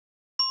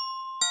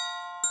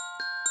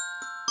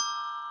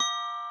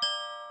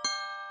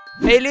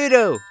Hey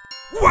Ludo!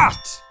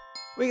 What?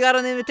 We got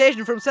an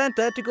invitation from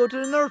Santa to go to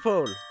the North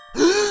Pole.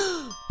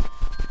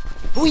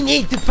 We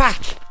need to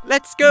pack!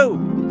 Let's go!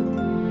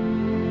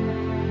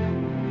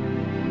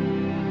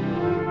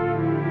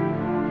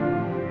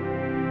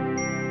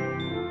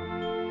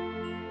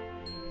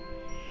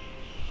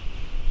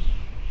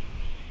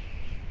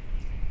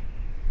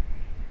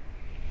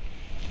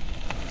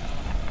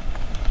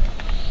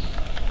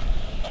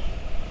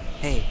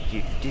 Hey,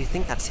 do you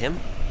think that's him?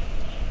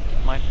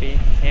 It might be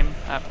him.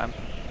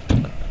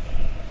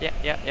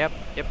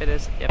 Yep, it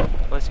is. Yep,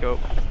 let's go.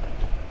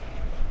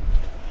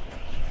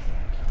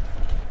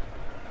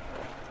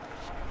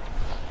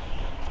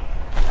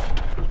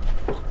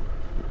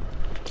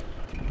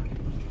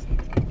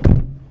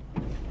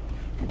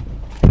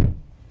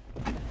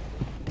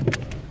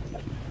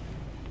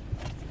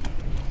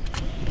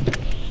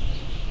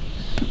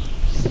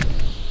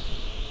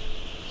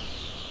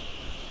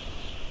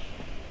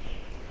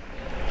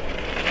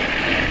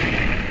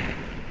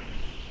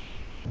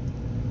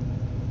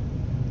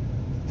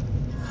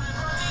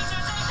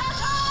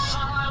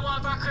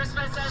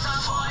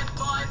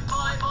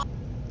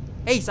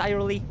 Hey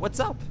Zyrelie, what's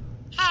up?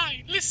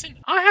 Hi, listen,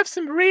 I have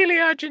some really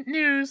urgent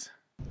news.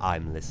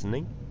 I'm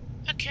listening.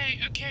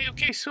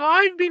 Okay, so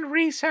I've been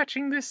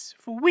researching this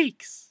for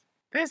weeks.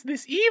 There's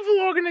this evil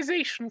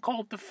organization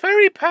called the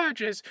Furry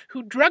Purgers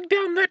who drug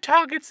down their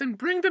targets and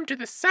bring them to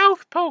the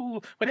South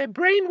Pole, where they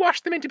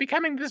brainwash them into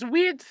becoming this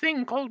weird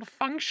thing called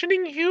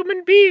functioning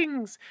human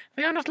beings.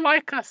 They are not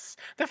like us.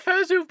 The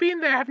furs who've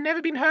been there have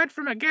never been heard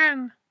from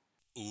again.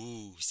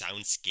 Ooh,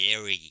 sounds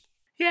scary.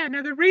 Yeah,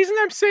 now the reason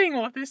I'm saying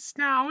all this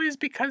now is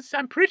because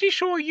I'm pretty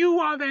sure you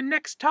are their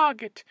next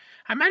target.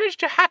 I managed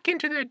to hack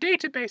into their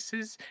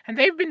databases, and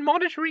they've been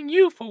monitoring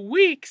you for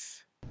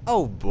weeks.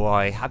 Oh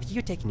boy, have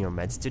you taken your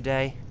meds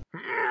today?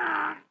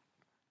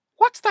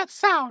 What's that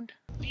sound?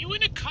 Are you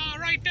in a car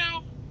right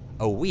now?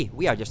 Oh, we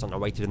are just on our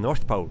way to the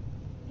North Pole.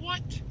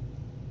 What?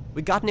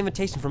 We got an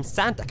invitation from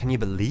Santa, can you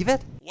believe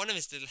it? One of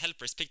his little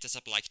helpers picked us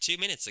up like 2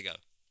 minutes ago.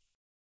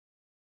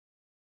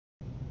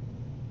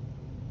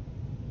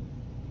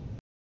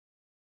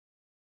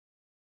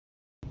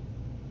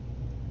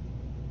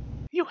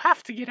 You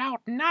have to get out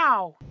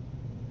now.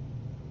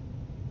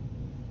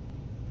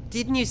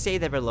 Didn't you say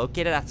they were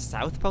located at the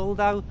South Pole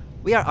though?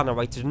 We are on our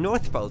way to the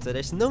North Pole, so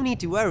there's no need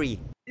to worry.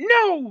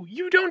 No,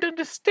 you don't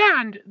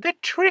understand. They're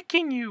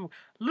tricking you.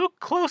 Look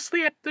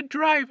closely at the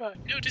driver.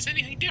 Notice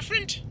anything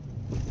different?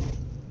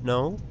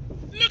 No?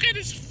 Look at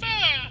his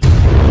fur.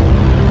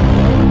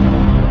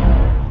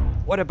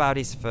 What about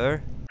his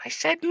fur? I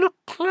said look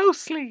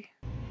closely.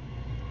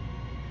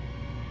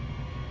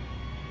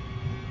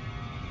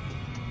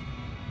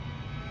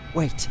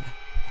 Wait,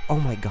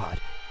 oh my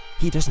god,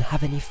 he doesn't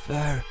have any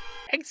fur.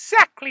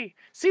 Exactly.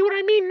 See what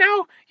I mean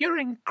now? You're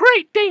in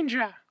great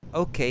danger.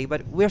 Okay,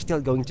 but we're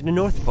still going to the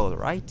North Pole,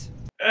 right?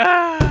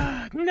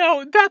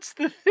 No, that's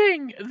the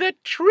thing. They're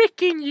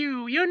tricking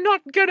you. You're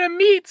not gonna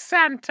meet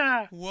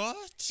Santa.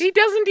 What? He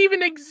doesn't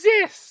even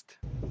exist.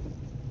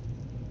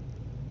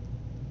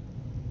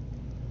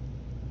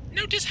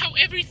 Notice how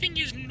everything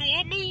is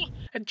normal?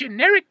 A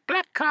generic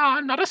black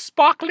car, not a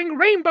sparkling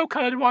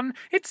rainbow-colored one.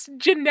 It's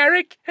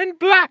generic and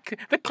black.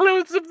 The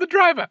clothes of the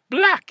driver,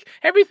 black.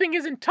 Everything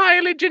is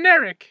entirely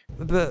generic.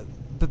 But...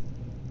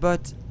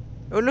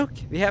 Oh look,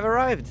 we have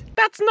arrived.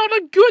 That's not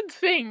a good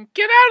thing.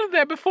 Get out of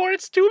there before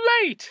it's too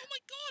late. Oh my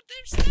god,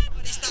 there's that!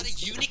 But is that a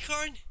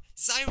unicorn?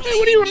 Zyrelie, Hey,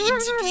 what do you you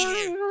need to be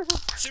here!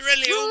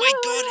 Zyrelie, oh my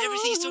god,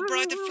 everything's so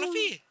bright and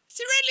fluffy!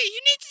 Zyrelie,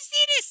 you need to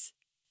see this!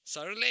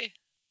 Zyrelie?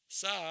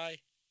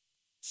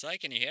 Zy,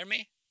 can you hear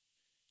me?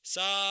 Zy!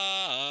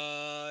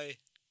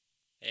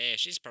 Eh,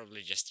 she's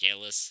probably just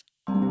jealous.